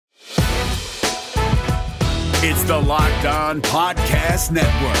It's the Locked On Podcast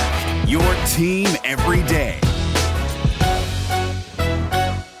Network, your team every day.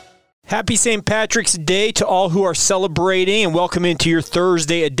 Happy St. Patrick's Day to all who are celebrating, and welcome into your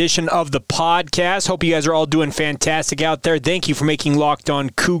Thursday edition of the podcast. Hope you guys are all doing fantastic out there. Thank you for making Locked On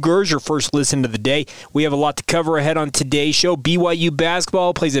Cougars your first listen of the day. We have a lot to cover ahead on today's show. BYU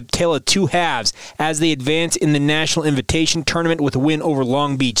basketball plays a tale of two halves as they advance in the National Invitation Tournament with a win over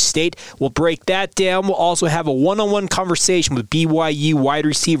Long Beach State. We'll break that down. We'll also have a one-on-one conversation with BYU wide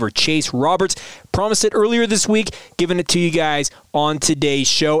receiver Chase Roberts. Promised it earlier this week, giving it to you guys on today's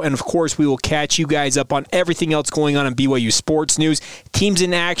show. And of course, we will catch you guys up on everything else going on in BYU sports news. Teams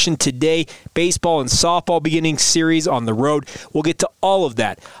in action today, baseball and softball beginning series on the road. We'll get to all of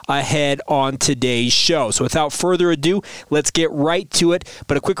that ahead on today's show. So without further ado, let's get right to it.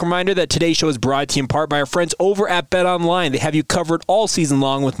 But a quick reminder that today's show is brought to you in part by our friends over at BetOnline. They have you covered all season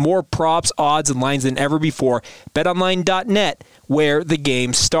long with more props, odds, and lines than ever before. BetOnline.net, where the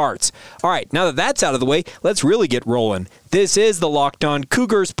game starts. All right, now that that's out of the way, let's really get rolling. This is the Locked On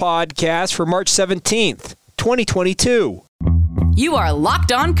Cougars podcast for March 17th, 2022. You are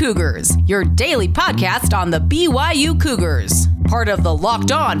Locked On Cougars, your daily podcast on the BYU Cougars, part of the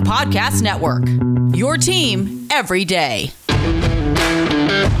Locked On Podcast Network, your team every day.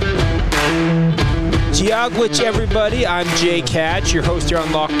 Giagwich, everybody. I'm Jake Hatch, your host here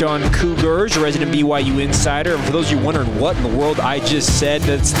on Locked On Cougars, your resident BYU insider. And for those of you wondering what in the world I just said,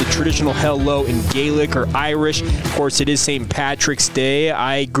 that's the traditional hello in Gaelic or Irish. Of course, it is St. Patrick's Day.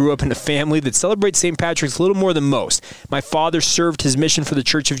 I grew up in a family that celebrates St. Patrick's a little more than most. My father served his mission for the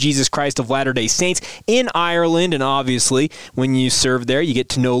Church of Jesus Christ of Latter-day Saints in Ireland, and obviously, when you serve there, you get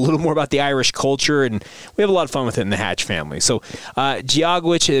to know a little more about the Irish culture, and we have a lot of fun with it in the Hatch family. So,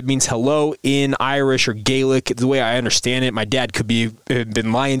 Giagwich, it means hello in Irish or Gaelic, the way I understand it. My dad could have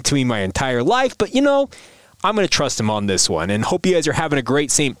been lying to me my entire life, but you know, I'm going to trust him on this one, and hope you guys are having a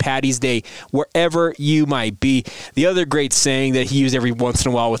great St. Patty's Day wherever you might be. The other great saying that he used every once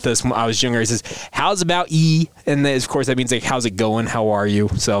in a while with us when I was younger, he says, "How's about ye?" And then, of course, that means like, "How's it going? How are you?"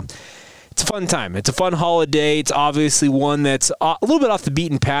 So it's a fun time. It's a fun holiday. It's obviously one that's a little bit off the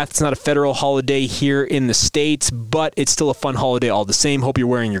beaten path. It's not a federal holiday here in the States, but it's still a fun holiday all the same. Hope you're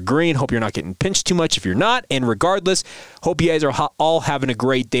wearing your green. Hope you're not getting pinched too much if you're not. And regardless, hope you guys are all having a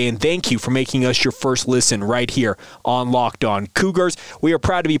great day. And thank you for making us your first listen right here on Locked On Cougars. We are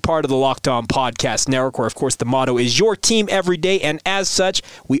proud to be part of the Locked On Podcast Network, where, of course, the motto is your team every day. And as such,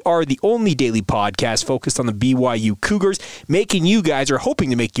 we are the only daily podcast focused on the BYU Cougars, making you guys, or hoping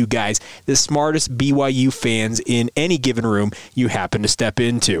to make you guys, the smartest BYU fans in any given room you happen to step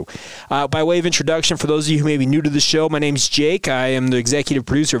into. By way of introduction, for those of you who may be new to the show, my name's Jake. I am the executive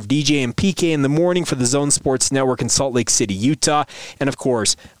producer of DJ and PK in the Morning for the Zone Sports Network in Salt Lake City, Utah. And of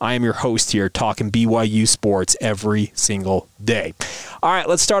course, I am your host here talking BYU sports every single day. All right,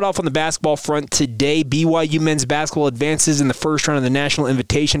 let's start off on the basketball front today. BYU men's basketball advances in the first round of the National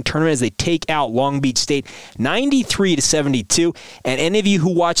Invitation Tournament as they take out Long Beach State 93-72. And any of you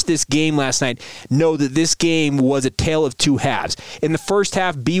who watched this game last night know that this game was a tale of two halves. In the first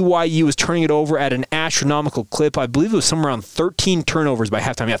half, BYU was turning it over at an astronomical clip. I believe it was somewhere around 13 turnovers by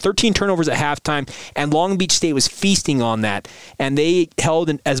halftime. Yeah, 13 turnovers at halftime, and Long Beach State was feasting on that. And they held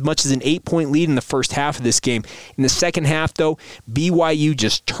as much as an 8-point lead in the first half of this game. In the second half, though, BYU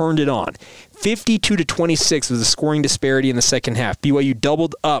just turned it on. 52-26 was the scoring disparity in the second half. BYU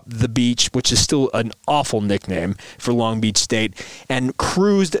doubled up the Beach, which is still an awful nickname for Long Beach State, and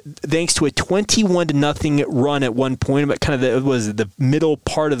cruised thanks to a 21-0 run at one point. But kind of it was the middle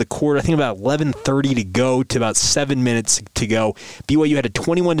part of the quarter. I think about 11:30 to go to about 7 minutes to go. BYU had a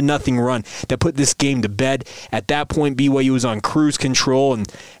 21-0 run that put this game to bed. At that point, BYU was on cruise control,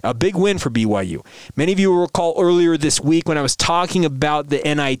 and a big win for BYU. Many of you will recall earlier this week when I was talking about the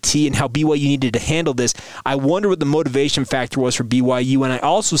NIT and how BYU needed to handle this. I wonder what the motivation factor was for BYU, and I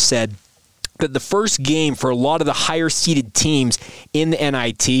also said that the first game for a lot of the higher-seeded teams in the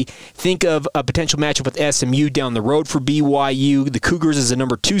NIT, think of a potential matchup with SMU down the road for BYU, the Cougars as a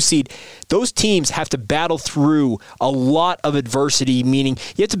number 2 seed. Those teams have to battle through a lot of adversity, meaning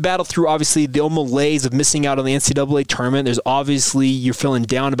you have to battle through, obviously, the malaise of missing out on the NCAA tournament. There's obviously, you're feeling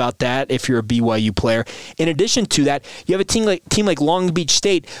down about that if you're a BYU player. In addition to that, you have a team like Long Beach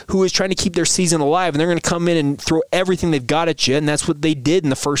State who is trying to keep their season alive, and they're going to come in and throw everything they've got at you, and that's what they did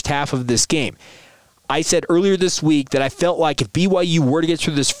in the first half of this game. I said earlier this week that I felt like if BYU were to get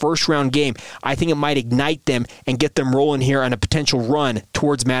through this first round game, I think it might ignite them and get them rolling here on a potential run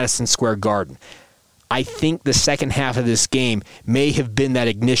towards Madison Square Garden. I think the second half of this game may have been that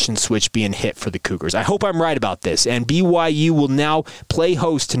ignition switch being hit for the Cougars. I hope I'm right about this. And BYU will now play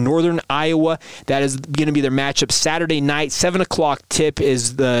host to Northern Iowa. That is going to be their matchup Saturday night. 7 o'clock tip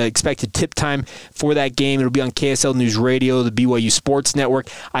is the expected tip time for that game. It'll be on KSL News Radio, the BYU Sports Network.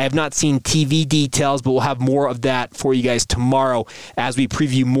 I have not seen TV details, but we'll have more of that for you guys tomorrow as we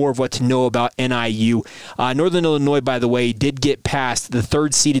preview more of what to know about NIU. Northern Illinois, by the way, did get past the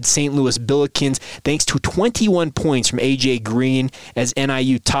third-seeded St. Louis Billikens thanks to 21 points from A.J. Green as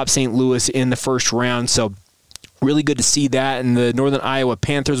NIU topped St. Louis in the first round. So really good to see that, and the Northern Iowa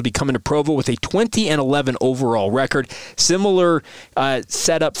Panthers will be coming to Provo with a 20-11 overall record. Similar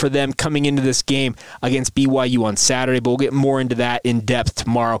setup for them coming into this game against BYU on Saturday, but we'll get more into that in depth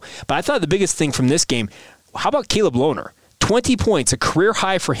tomorrow. But I thought the biggest thing from this game, how about Caleb Lohner? 20 points, a career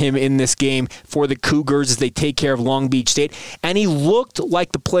high for him in this game for the Cougars as they take care of Long Beach State. And he looked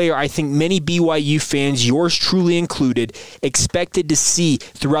like the player I think many BYU fans, yours truly included, expected to see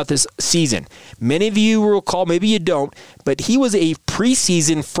throughout this season. Many of you will recall, maybe you don't, but he was a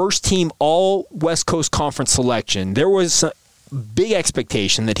preseason first-team All-West Coast Conference selection. There was big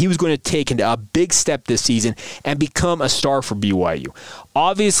expectation that he was going to take into a big step this season and become a star for BYU.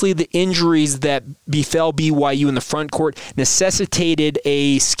 Obviously, the injuries that befell BYU in the front court necessitated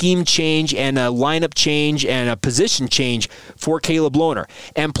a scheme change and a lineup change and a position change for Caleb Lohner.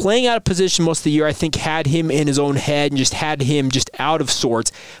 And playing out of position most of the year, I think, had him in his own head and just had him just out of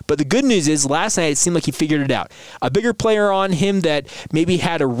sorts. But the good news is, last night it seemed like he figured it out. A bigger player on him that maybe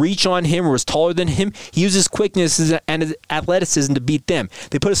had a reach on him or was taller than him, he used his quickness and his athleticism to beat them.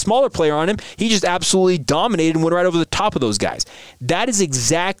 They put a smaller player on him, he just absolutely dominated and went right over the top of those guys. That is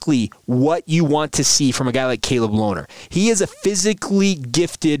exactly what you want to see from a guy like Caleb Lohner. He is a physically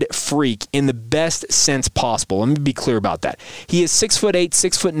gifted freak in the best sense possible. Let me be clear about that. He is 6'8",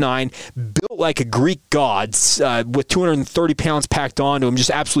 6'9", built like a Greek god with 230 pounds packed onto him,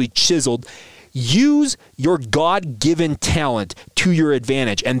 just absolutely chiseled. Use your God-given talent to your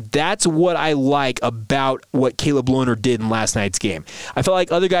advantage, and that's what I like about what Caleb Lohner did in last night's game. I felt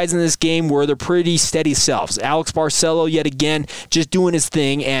like other guys in this game were their pretty steady selves. Alex Barcelo, yet again, just doing his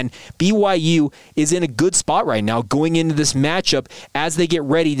thing, and BYU is in a good spot right now going into this matchup as they get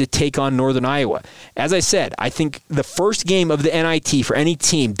ready to take on Northern Iowa. As I said, I think the first game of the NIT for any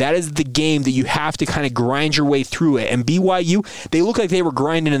team, that is the game that you have to kind of grind your way through it, and BYU, they look like they were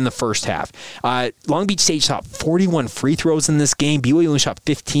grinding in the first half. Long Beach State shot 41 free throws in this game. BYU only shot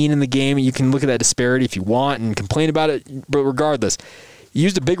 15 in the game. You can look at that disparity if you want and complain about it, but regardless, you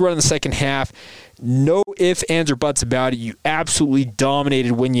used a big run in the second half. No ifs, ands, or buts about it. You absolutely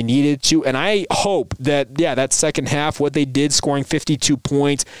dominated when you needed to. And I hope that, that second half, what they did, scoring 52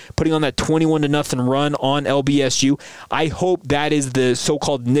 points, putting on that 21-0 run on LBSU, I hope that is the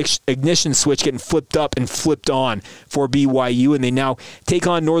so-called ignition switch getting flipped up and flipped on for BYU. And they now take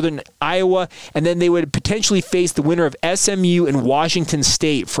on Northern Iowa. And then they would potentially face the winner of SMU and Washington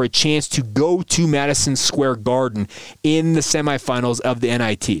State for a chance to go to Madison Square Garden in the semifinals of the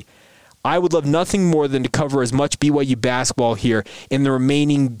NIT. I would love nothing more than to cover as much BYU basketball here in the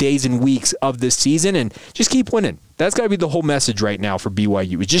remaining days and weeks of this season and just keep winning. That's got to be the whole message right now for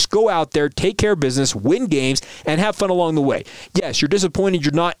BYU. Is just go out there, take care of business, win games, and have fun along the way. Yes, you're disappointed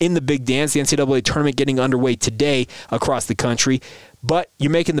you're not in the big dance, the NCAA tournament getting underway today across the country, but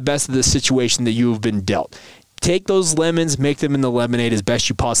you're making the best of the situation that you have been dealt. Take those lemons, make them into lemonade as best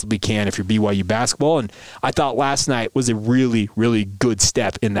you possibly can if you're BYU basketball. And I thought last night was a really, really good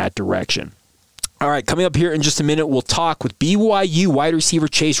step in that direction. All right, coming up here in just a minute, we'll talk with BYU wide receiver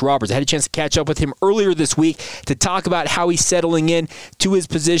Chase Roberts. I had a chance to catch up with him earlier this week to talk about how he's settling in to his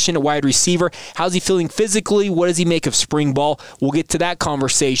position at wide receiver. How's he feeling physically? What does he make of spring ball? We'll get to that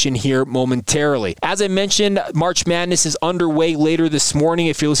conversation here momentarily. As I mentioned, March Madness is underway later this morning.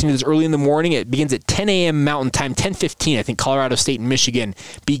 If you're listening to this early in the morning, it begins at 10 a.m. Mountain Time, 10:15. I think Colorado State and Michigan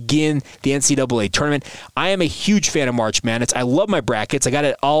begin the NCAA tournament. I am a huge fan of March Madness. I love my brackets. I got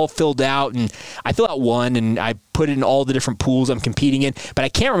it all filled out, and I fill out one, and I put it in all the different pools I'm competing in, but I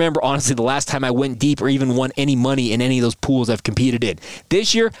can't remember, honestly, the last time I went deep or even won any money in any of those pools I've competed in.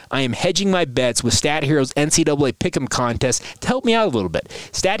 This year, I am hedging my bets with Stat Heroes NCAA Pick'em contest to help me out a little bit.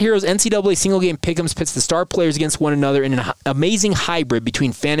 Stat Heroes NCAA single game Pick'ems pits the star players against one another in an amazing hybrid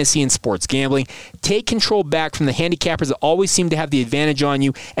between fantasy and sports gambling. Take control back from the handicappers that always seem to have the advantage on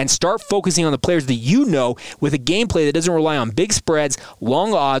you and start focusing on the players that you know with a gameplay that doesn't rely on big spreads,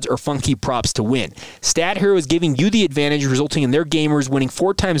 long odds, or funky props to win. Stat Hero is giving giving you the advantage, resulting in their gamers winning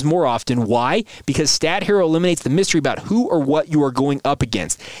 4 times more often. Why? Because Stat Hero eliminates the mystery about who or what you are going up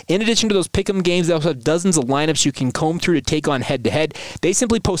against. In addition to those pick'em games, they also have dozens of lineups you can comb through to take on head-to-head. They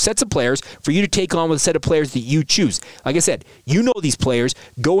simply post sets of players for you to take on with a set of players that you choose. Like I said, you know these players.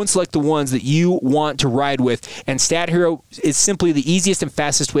 Go and select the ones that you want to ride with, and Stat Hero is simply the easiest and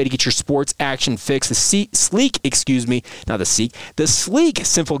fastest way to get your sports action fix. The sleek,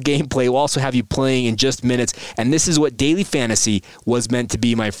 simple gameplay will also have you playing in just minutes, and this is what daily fantasy was meant to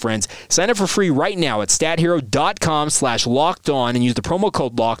be, my friends. Sign up for free right now at stathero.com/lockedon and use the promo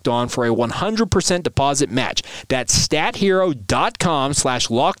code LOCKEDON for a 100% deposit match. That's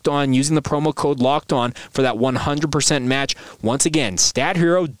stathero.com/lockedon using the promo code LOCKEDON for that 100% match. Once again,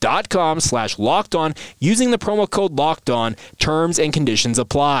 stathero.com/lockedon using the promo code LOCKEDON. Terms and conditions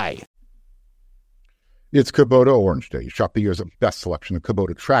apply. It's Kubota Orange Day. Shop the year's best selection of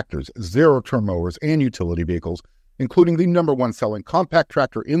Kubota tractors, zero-turn mowers, and utility vehicles, including the #1 selling compact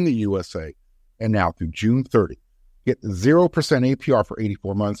tractor in the USA. And now through June 30, get 0% APR for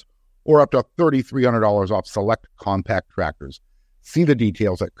 84 months or up to $3,300 off select compact tractors. See the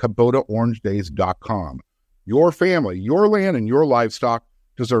details at KubotaOrangeDays.com. Your family, your land, and your livestock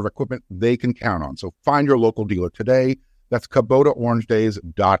deserve equipment they can count on. So find your local dealer today. That's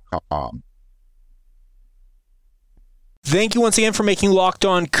KubotaOrangeDays.com. Thank you once again for making Locked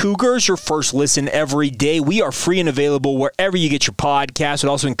On Cougars your first listen every day. We are free and available wherever you get your podcast. I'd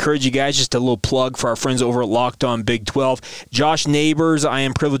also encourage you guys, just a little plug for our friends over at Locked On Big 12. Josh Neighbors, I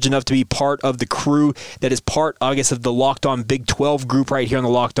am privileged enough to be part of the crew that is part, I guess, of the Locked On Big 12 group right here on the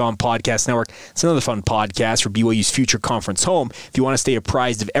Locked On Podcast Network. It's another fun podcast for BYU's future conference home if you want to stay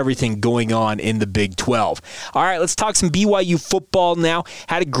apprised of everything going on in the Big 12. All right, let's talk some BYU football now.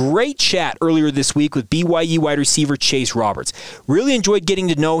 Had a great chat earlier this week with BYU wide receiver Chase Roberts. Really enjoyed getting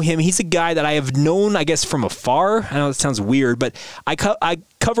to know him. He's a guy that I have known, I guess, from afar. I know that sounds weird, but I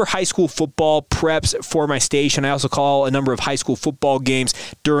cover high school football preps for my station. I also call a number of high school football games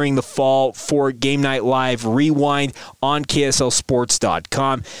during the fall for Game Night Live Rewind on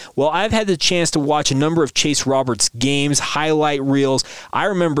KSLSports.com. Well, I've had the chance to watch a number of Chase Roberts games, highlight reels. I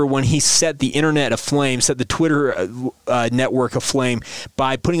remember when he set the internet aflame, set the Twitter network aflame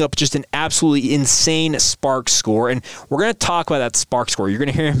by putting up just an absolutely insane SPARQ score. And we're going to talk about that SPARQ score. You're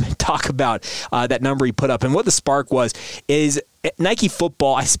going to hear him talk about that number he put up. And what the SPARQ was is Nike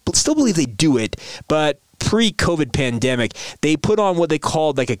football, I still believe they do it, but pre-COVID pandemic, they put on what they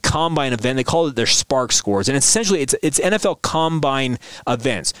called like a combine event. They called it their SPARQ scores. And essentially, it's NFL combine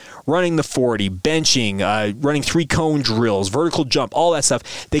events. Running the 40, benching, running 3-cone drills, vertical jump, all that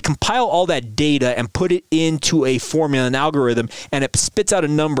stuff. They compile all that data and put it into a formula, an algorithm, and it spits out a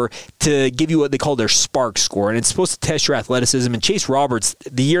number to give you what they call their SPARQ score. And it's supposed to test your athleticism. And Chase Roberts,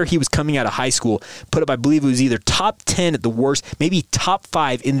 the year he was coming out of high school, put up, I believe it was either top 10 at the worst, maybe top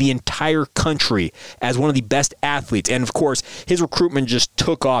 5 in the entire country as one of the best athletes. And of course, his recruitment just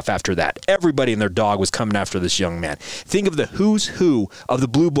took off after that. Everybody and their dog was coming after this young man. Think of the who's who of the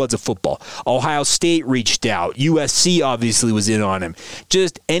blue bloods of football. Ohio State reached out. USC obviously was in on him.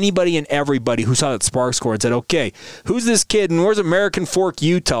 Just anybody and everybody who saw that SPARQ score and said, okay, who's this kid and where's American Fork,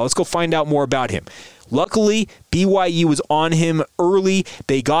 Utah? Let's go find out more about him. Luckily, BYU was on him early.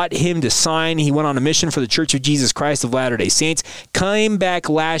 They got him to sign. He went on a mission for the Church of Jesus Christ of Latter-day Saints, came back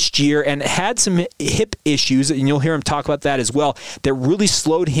last year and had some hip issues, and you'll hear him talk about that as well, that really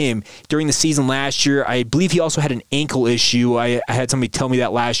slowed him during the season last year. I believe he also had an ankle issue. I had somebody tell me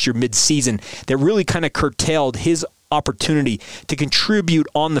that last year mid-season that really kind of curtailed his opportunity to contribute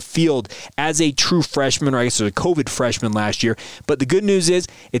on the field as a true freshman, or I guess as a COVID freshman last year. But the good news is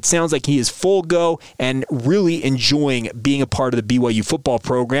it sounds like he is full go and really enjoying being a part of the BYU football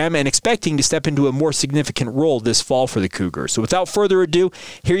program and expecting to step into a more significant role this fall for the Cougars. So without further ado,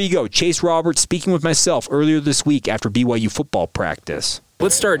 here you go. Chase Roberts speaking with myself earlier this week after BYU football practice.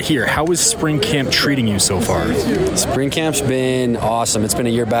 Let's start here. How is spring camp treating you so far? Spring camp's been awesome. It's been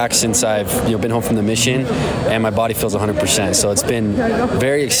a year back since I've been home from the mission, and my body feels 100%. So it's been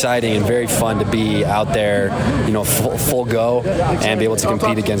very exciting and very fun to be out there, full go, and be able to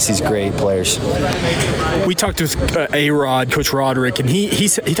compete against these great players. We talked with A-Rod, Coach Roderick, and he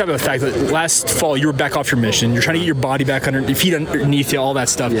talked about the fact that last fall you were back off your mission. You're trying to get your body back under your feet underneath you, all that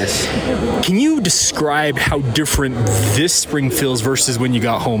stuff. Yes. Can you describe how different this spring feels versus when when you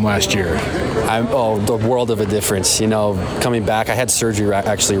got home last year? The world of a difference. Coming back, I had surgery right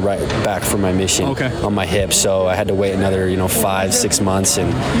back from my mission on my hip, so I had to wait another 5-6 months, and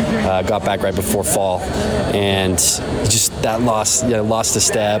got back right before fall, and just that lost a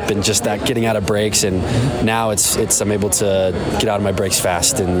step, and just that getting out of breaks, and now I'm able to get out of my breaks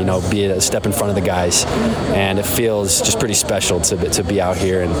fast and be a step in front of the guys, and it feels just pretty special to be out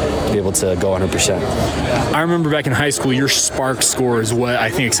here and be able to go 100%. I remember back in high school, your spark score is what I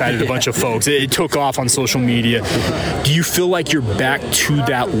think excited a bunch of folks. It took off on social media. Do you feel like you're back to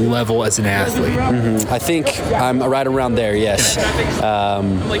that level as an athlete? I think I'm right around there, yes.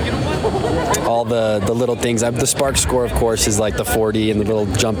 All the little things. The spark score, of course, is like the 40 and the little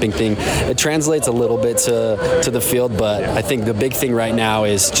jumping thing. It translates a little bit to the field, but I think the big thing right now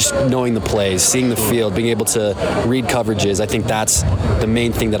is just knowing the plays, seeing the field, being able to read coverages. I think that's the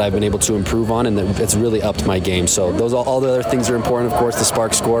main thing that I've been able to improve on, and it's really upped my game. So all the other things are important, of course, the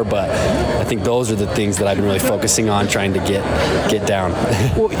spark score, but I think those are the things that I've been really focusing on, trying to get down.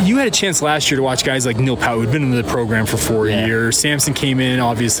 Well, you had a chance last year to watch guys like Neil Powell, who'd been in the program for 4 years. Samson came in,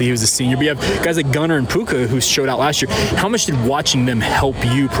 obviously he was a senior, but you have guys like Gunnar and Puka who showed out last year. How much did watching them help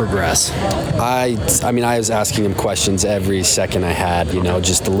you progress? I was asking them questions every second I had,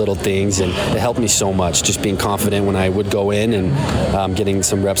 just the little things, and it helped me so much, just being confident when I would go in and getting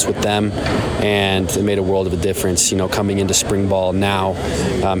some reps with them, and it made a world of a difference, coming into spring ball now,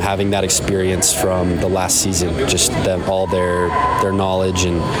 having that experience from the last season, just all their knowledge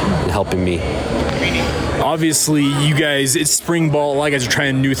and helping me. Obviously, you guys, it's spring ball. A lot of guys are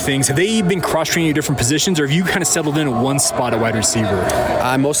trying new things. Have they been cross-training you different positions, or have you kind of settled in at one spot at wide receiver?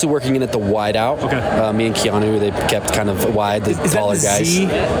 I'm mostly working in at the wide out. Okay. Me and Keanu, they kept kind of wide, the taller guys.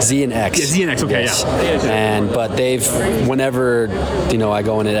 Z and X. Yeah, Z and X, okay, yes. Yeah. But they've, whenever, I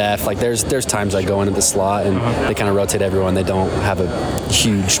go in at F, like there's times I go into the slot, and they kind of rotate everyone. They don't have a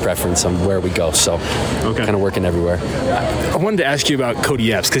huge preference on where we go, so kind of working everywhere. I wanted to ask you about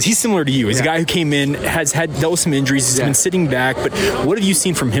Cody Epps, because he's similar to you. He's a guy who came in, has dealt with some injuries, he's been sitting back, but what have you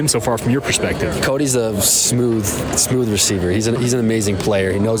seen from him so far from your perspective? Cody's a smooth receiver. He's an amazing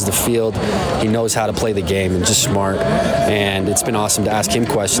player. He knows the field, he knows how to play the game, and just smart. And it's been awesome to ask him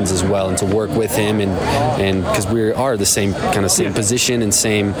questions as well, and to work with him, and because we are the same position and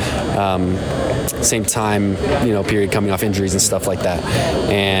same time, period, coming off injuries and stuff like that.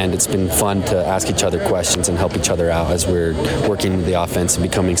 And it's been fun to ask each other questions and help each other out as we're working the offense and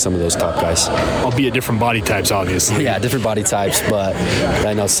becoming some of those top guys. Albeit different body types, obviously. Yeah, different body types, but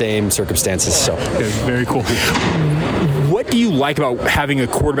I know same circumstances. So very cool. What do you like about having a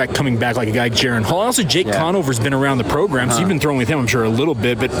quarterback coming back like a guy like Jaron Hall? Also, Jake Conover's been around the program, so you've been throwing with him, I'm sure, a little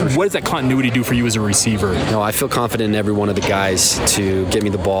bit, but what does that continuity do for you as a receiver? No, I feel confident in every one of the guys to get me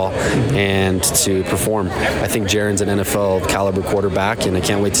the ball and to perform. I think Jaron's an NFL caliber quarterback, and I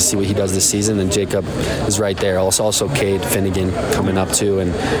can't wait to see what he does this season, and Jacob is right there. Also Cade Finnegan coming up too,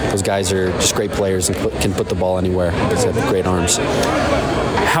 and those guys are just great players and can put the ball anywhere because they have great arms.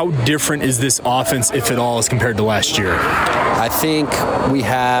 How different is this offense, if at all, as compared to last year? I think we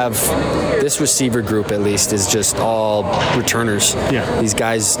have this receiver group, at least, is just all returners. Yeah. These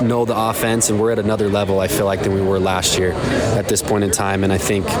guys know the offense, and we're at another level, I feel like, than we were last year at this point in time. And I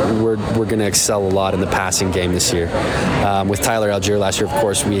think we're going to excel a lot in the passing game this year. With Tyler Algier last year, of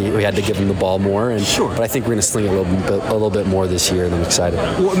course, we had to give him the ball more. But I think we're going to sling it a little bit more this year, and I'm excited.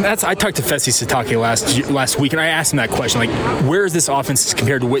 Well, I talked to Fesi Sitake last week, and I asked him that question, like, where is this offense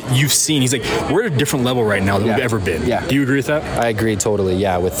compared to what you've seen? He's like, we're at a different level right now than we've ever been. Yeah. Do you agree with that? I agree totally,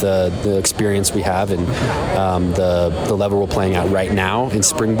 yeah, with the experience we have and the level we're playing at right now in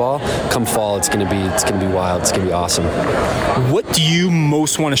spring ball. Come fall, it's gonna be wild. It's gonna be awesome. What do you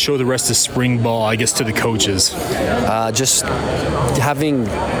most want to show the rest of spring ball, I guess, to the coaches? Just having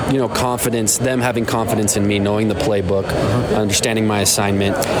confidence, them having confidence in me, knowing the playbook, understanding my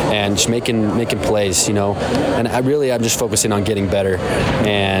assignment, and just making plays, And I'm just focusing on getting better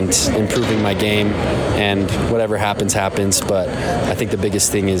and improving my game, and whatever happens. But I think the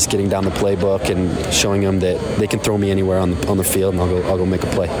biggest thing is getting down the playbook and showing them that they can throw me anywhere on the field, and I'll go make a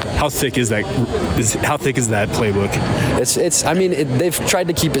play. How thick is that? How thick is that playbook? They've tried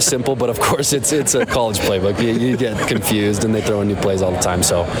to keep it simple, but of course it's a college playbook. You get confused, and they throw in new plays all the time.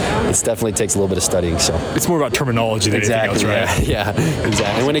 So it definitely takes a little bit of studying. So it's more about terminology than anything else, right? Yeah, exactly.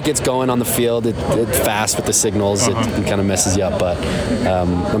 And when it gets going on the field, it's fast with the signals. It kind of messes you up, but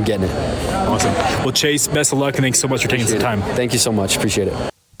I'm getting it. Awesome. Well, Chase, best of luck, and thanks so much for taking some time. Thank you so much. Appreciate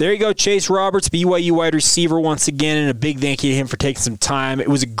it. There you go, Chase Roberts, BYU wide receiver once again, and a big thank you to him for taking some time. It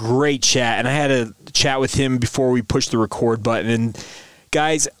was a great chat, and I had a chat with him before we pushed the record button. And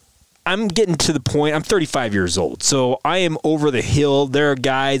guys, I'm getting to the point, I'm 35 years old, so I am over the hill. There are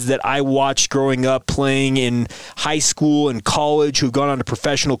guys that I watched growing up playing in high school and college who've gone on to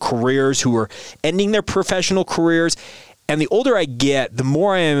professional careers, who are ending their professional careers. And the older I get, the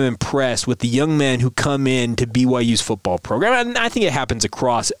more I am impressed with the young men who come in to BYU's football program. And I think it happens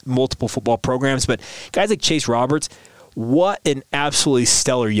across multiple football programs, but guys like Chase Roberts, what an absolutely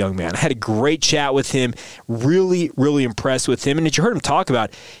stellar young man. I had a great chat with him, really, really impressed with him. And as you heard him talk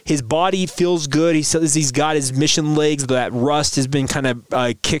about, his body feels good. He says he's got his mission legs, that rust has been kind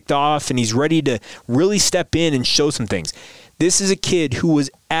of kicked off, and he's ready to really step in and show some things. This is a kid who was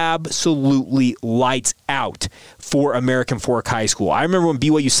absolutely lights out for American Fork High School. I remember when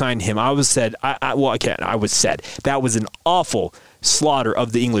BYU signed him, I was said that was an awful slaughter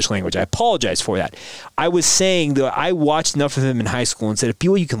of the English language. I apologize for that. I was saying that I watched enough of him in high school and said, if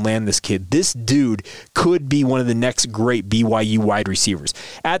BYU can land this kid, this dude could be one of the next great BYU wide receivers.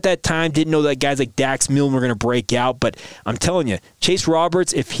 At that time, didn't know that guys like Dax Milne were going to break out, but I'm telling you, Chase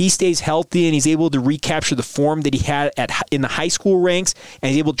Roberts, if he stays healthy and he's able to recapture the form that he had in the high school ranks,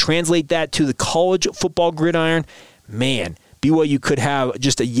 and he's able to translate that to the college football gridiron, man, BYU could have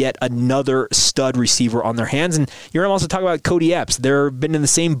just yet another stud receiver on their hands. And you're also talking about Cody Epps. They've been in the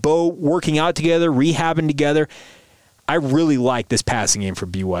same boat, working out together, rehabbing together. I really like this passing game for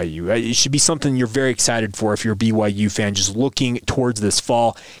BYU. It should be something you're very excited for if you're a BYU fan, just looking towards this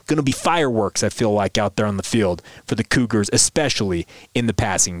fall. Going to be fireworks, I feel like, out there on the field for the Cougars, especially in the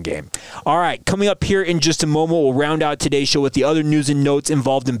passing game. All right, coming up here in just a moment, we'll round out today's show with the other news and notes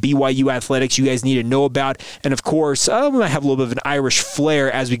involved in BYU athletics you guys need to know about. And, of course, we might have a little bit of an Irish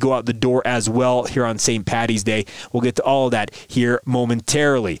flair as we go out the door as well here on St. Paddy's Day. We'll get to all of that here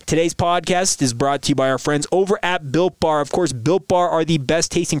momentarily. Today's podcast is brought to you by our friends over at Built Bar. Of course, Built Bar are the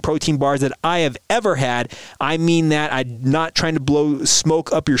best tasting protein bars that I have ever had. I mean that. I'm not trying to blow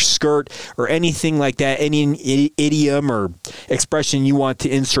smoke up your skirt or anything like that, any idiom or expression you want to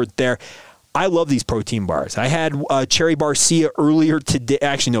insert there. I love these protein bars. I had Cherry Barcia earlier today.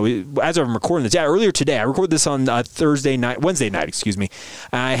 Actually, no, as I'm recording this, earlier today. I recorded this on Wednesday night.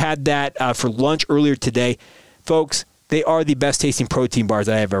 I had that for lunch earlier today. Folks, they are the best tasting protein bars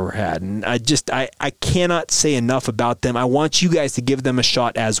I have ever had. And I cannot say enough about them. I want you guys to give them a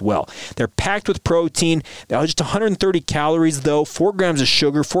shot as well. They're packed with protein. They're just 130 calories though, 4 grams of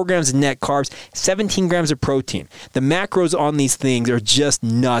sugar, 4 grams of net carbs, 17 grams of protein. The macros on these things are just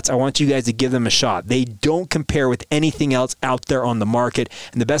nuts. I want you guys to give them a shot. They don't compare with anything else out there on the market.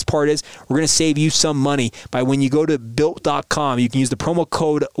 And the best part is we're going to save you some money by when you go to built.com, you can use the promo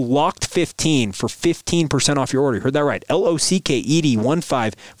code LOCKED15 for 15% off your order. You heard that right.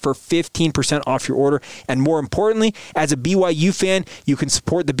 LOCKED15 for 15% off your order. And more importantly, as a BYU fan, you can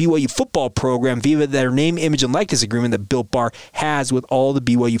support the BYU football program via their name, image, and likeness agreement that Built Bar has with all the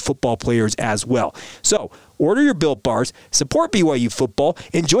BYU football players as well. So, order your Built Bars, support BYU football,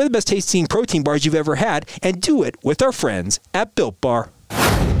 enjoy the best tasting protein bars you've ever had, and do it with our friends at Built Bar.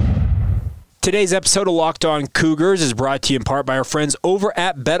 Today's episode of Locked On Cougars is brought to you in part by our friends over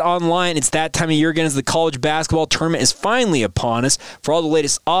at BetOnline. It's that time of year again as the college basketball tournament is finally upon us. For all the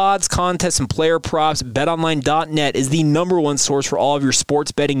latest odds, contests, and player props, BetOnline.net is the #1 source for all of your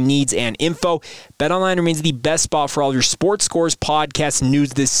sports betting needs and info. BetOnline remains the best spot for all of your sports scores, podcasts, and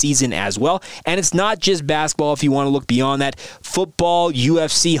news this season as well. And it's not just basketball if you want to look beyond that. Football,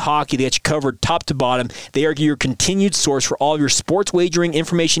 UFC, hockey, they got you covered top to bottom. They are your continued source for all of your sports wagering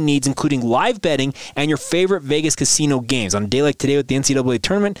information needs, including live betting and your favorite Vegas casino games. On a day like today with the NCAA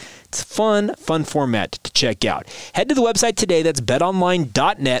tournament, it's a fun format to check out. Head to the website today, that's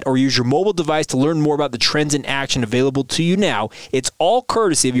betonline.net, or use your mobile device to learn more about the trends in action available to you now. It's all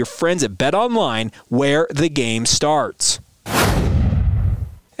courtesy of your friends at BetOnline, where the game starts.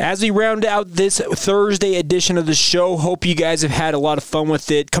 As we round out this Thursday edition of the show, hope you guys have had a lot of fun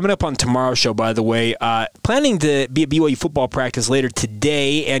with it. Coming up on tomorrow's show, by the way, planning to be at BYU football practice later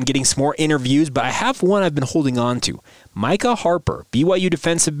today and getting some more interviews, but I have one I've been holding on to. Micah Harper, BYU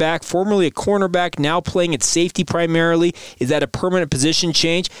defensive back, formerly a cornerback, now playing at safety primarily. Is that a permanent position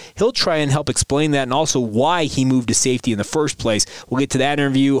change? He'll try and help explain that and also why he moved to safety in the first place. We'll get to that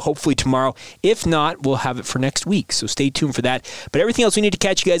interview hopefully tomorrow. If not, we'll have it for next week, so stay tuned for that. But everything else we need to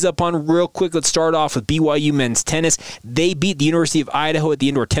catch you guys up on real quick. Let's start off with BYU men's tennis. They beat the University of Idaho at the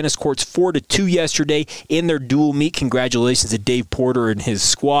indoor tennis courts 4-2 yesterday in their dual meet. Congratulations to Dave Porter and his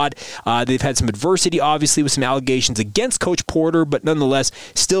squad. They've had some adversity, obviously, with some allegations against against Coach Porter, but nonetheless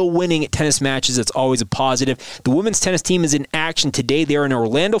still winning tennis matches. That's always a positive. The women's tennis team is in action today. They are in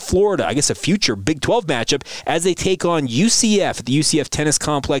Orlando, Florida. I guess a future Big 12 matchup as they take on UCF at the UCF Tennis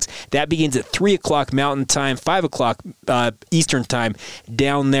Complex. That begins at 3 o'clock Mountain Time, 5 o'clock Eastern Time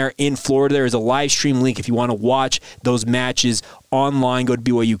down there in Florida. There is a live stream link if you want to watch those matches online. Go to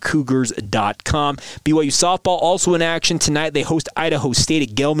BYUCougars.com. BYU softball also in action tonight. They host Idaho State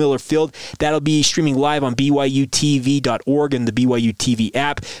at Gail Miller Field. That'll be streaming live on BYUTV.org and the BYU TV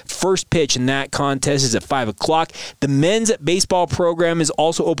app. First pitch in that contest is at 5 o'clock. The men's baseball program is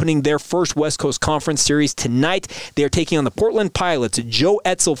also opening their first West Coast Conference Series tonight. They are taking on the Portland Pilots at Joe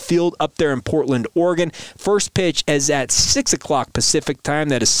Etzel Field up there in Portland, Oregon. First pitch is at 6 o'clock Pacific Time.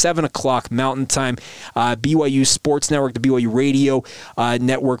 That is 7 o'clock Mountain Time. BYU Sports Network, the BYU Radio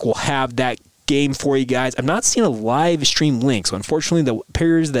Network will have that game for you guys. I'm not seeing a live stream link, so unfortunately it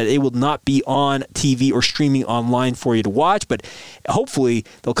appears that it will not be on TV or streaming online for you to watch, but hopefully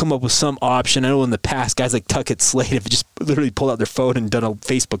they'll come up with some option. I know in the past guys like Tuckett Slade have just literally pulled out their phone and done a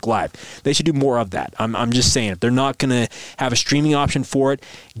Facebook Live. They should do more of that. I'm just saying, if they're not going to have a streaming option for it,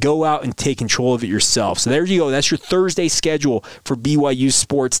 go out and take control of it yourself. So there you go. That's your Thursday schedule for BYU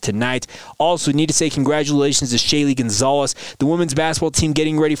sports tonight. Also, need to say congratulations to Shaylee Gonzalez, the women's basketball team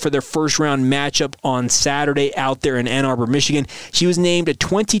getting ready for their first round matchup on Saturday out there in Ann Arbor, Michigan. She was named a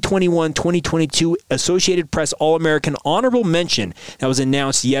 2021-2022 Associated Press All-American Honorable Mention. That was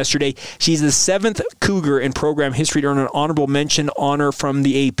announced yesterday. She's the 7th Cougar in program history to earn an Honorable Mention honor from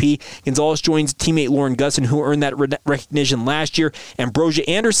the AP. Gonzalez joins teammate Lauren Gusson, who earned that recognition last year. Ambrosia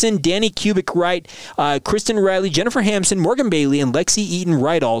Anderson, Danny Kubik-Wright, Kristen Riley, Jennifer Hampson, Morgan Bailey, and Lexi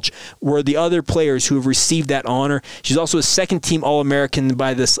Eaton-Wright-Alch were the other players who have received that honor. She's also a second-team All-American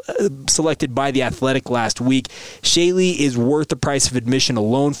by this selected by The Athletic last week. Shaylee is worth the price of admission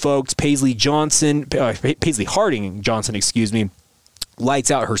alone, folks. Paisley Harding Johnson,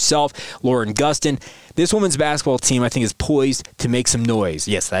 lights out herself. Lauren Guston. This women's basketball team, I think, is poised to make some noise.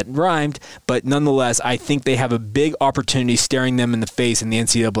 Yes, that rhymed, but nonetheless, I think they have a big opportunity staring them in the face in the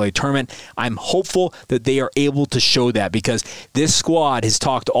NCAA tournament. I'm hopeful that they are able to show that because this squad has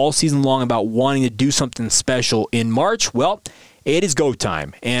talked all season long about wanting to do something special in March. Well, it is go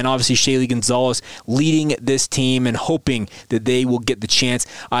time, and obviously Shaylee Gonzalez leading this team and hoping that they will get the chance.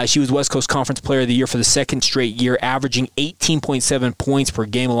 She was West Coast Conference Player of the Year for the second straight year, averaging 18.7 points per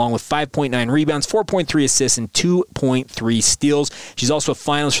game, along with 5.9 rebounds, 4.3 assists, and 2.3 steals. She's also a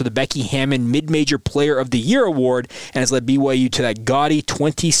finalist for the Becky Hammond Mid-Major Player of the Year award and has led BYU to that gaudy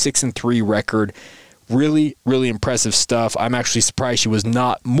 26-3 record. Really, really impressive stuff. I'm actually surprised she was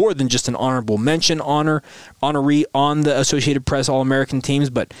not more than just an honorable mention honoree on the Associated Press All-American teams,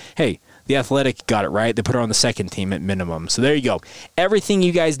 but hey, The Athletic got it right. They put her on the second team at minimum. So there you go. Everything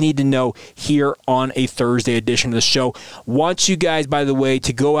you guys need to know here on a Thursday edition of the show. Want you guys, by the way,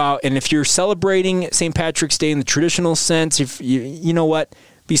 to go out, and if you're celebrating St. Patrick's Day in the traditional sense, if you know what,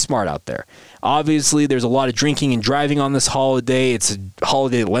 be smart out there. Obviously, there's a lot of drinking and driving on this holiday. It's a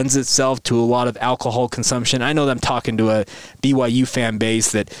holiday that lends itself to a lot of alcohol consumption. I know that I'm talking to a BYU fan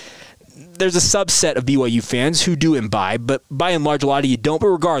base that there's a subset of BYU fans who do imbibe, but by and large, a lot of you don't. But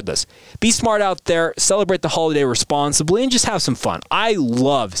regardless, be smart out there, celebrate the holiday responsibly, and just have some fun. I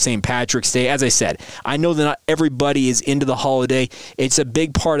love St. Patrick's Day. As I said, I know that not everybody is into the holiday. It's a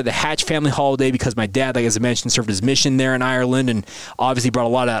big part of the Hatch family holiday because my dad, like as I mentioned, served his mission there in Ireland and obviously brought a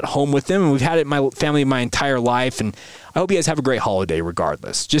lot of that home with him. And we've had it in my family my entire life, and I hope you guys have a great holiday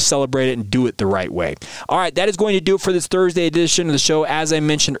regardless. Just celebrate it and do it the right way. All right, that is going to do it for this Thursday edition of the show. As I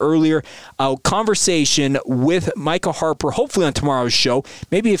mentioned earlier, a conversation with Micah Harper, hopefully on tomorrow's show.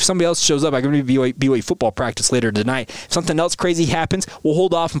 Maybe if somebody else shows up, I can be BYU football practice later tonight. If something else crazy happens, we'll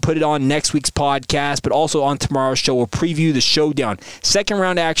hold off and put it on next week's podcast, but also on tomorrow's show, we'll preview the showdown. Second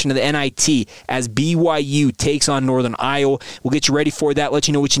round action of the NIT as BYU takes on Northern Iowa. We'll get you ready for that, let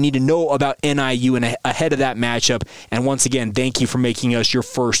you know what you need to know about NIU and ahead of that matchup. And once again, thank you for making us your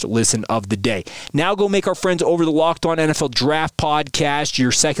first listen of the day. Now go make our friends over the Locked On NFL Draft podcast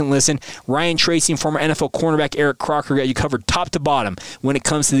your second listen. Ryan Tracy and former NFL cornerback Eric Crocker got you covered top to bottom when it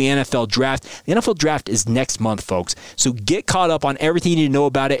comes to the NFL Draft. The NFL Draft is next month, folks. So get caught up on everything you need to know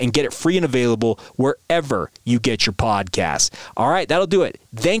about it and get it free and available wherever you get your podcasts. All right, that'll do it.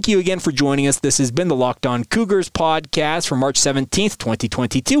 Thank you again for joining us. This has been the Locked On Cougars podcast for March 17th,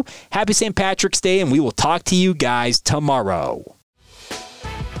 2022. Happy St. Patrick's Day, and we will talk to you guys tomorrow.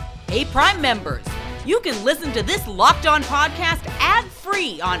 Hey, Prime members, you can listen to this Locked On podcast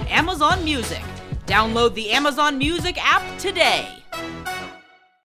ad-free on Amazon Music. Download the Amazon Music app today.